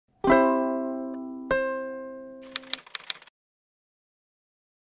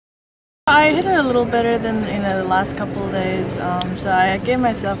I hit it a little better than the last couple of days. So I gave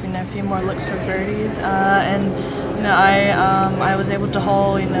myself a few more looks for birdies, and I was able to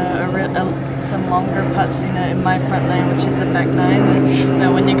hole some longer putts in my front lane, which is the back nine.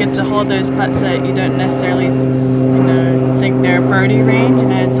 And when you get to hold those putts that you don't necessarily think they're birdie range,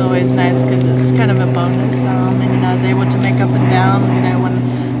 it's always nice because it's kind of a bonus. And I was able to make up and down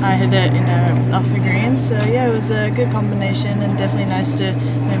when I hit it off the green. So yeah, it was a good combination and definitely nice to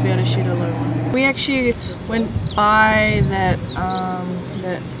be able to shoot a low one. We actually went by that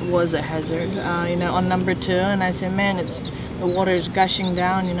that was a hazard, on number 2, and I said, man, the water is gushing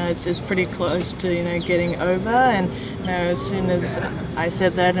down. It's pretty close to getting over, and as soon as I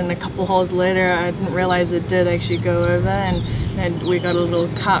said that, and a couple holes later, I didn't realize it did actually go over, and we got a little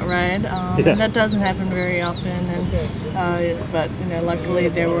cut ride. And that doesn't happen very often, but luckily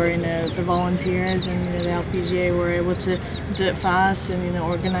there were the volunteers and the LPGA were able to do it fast and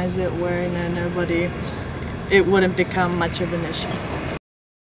organize it where it wouldn't become much of an issue.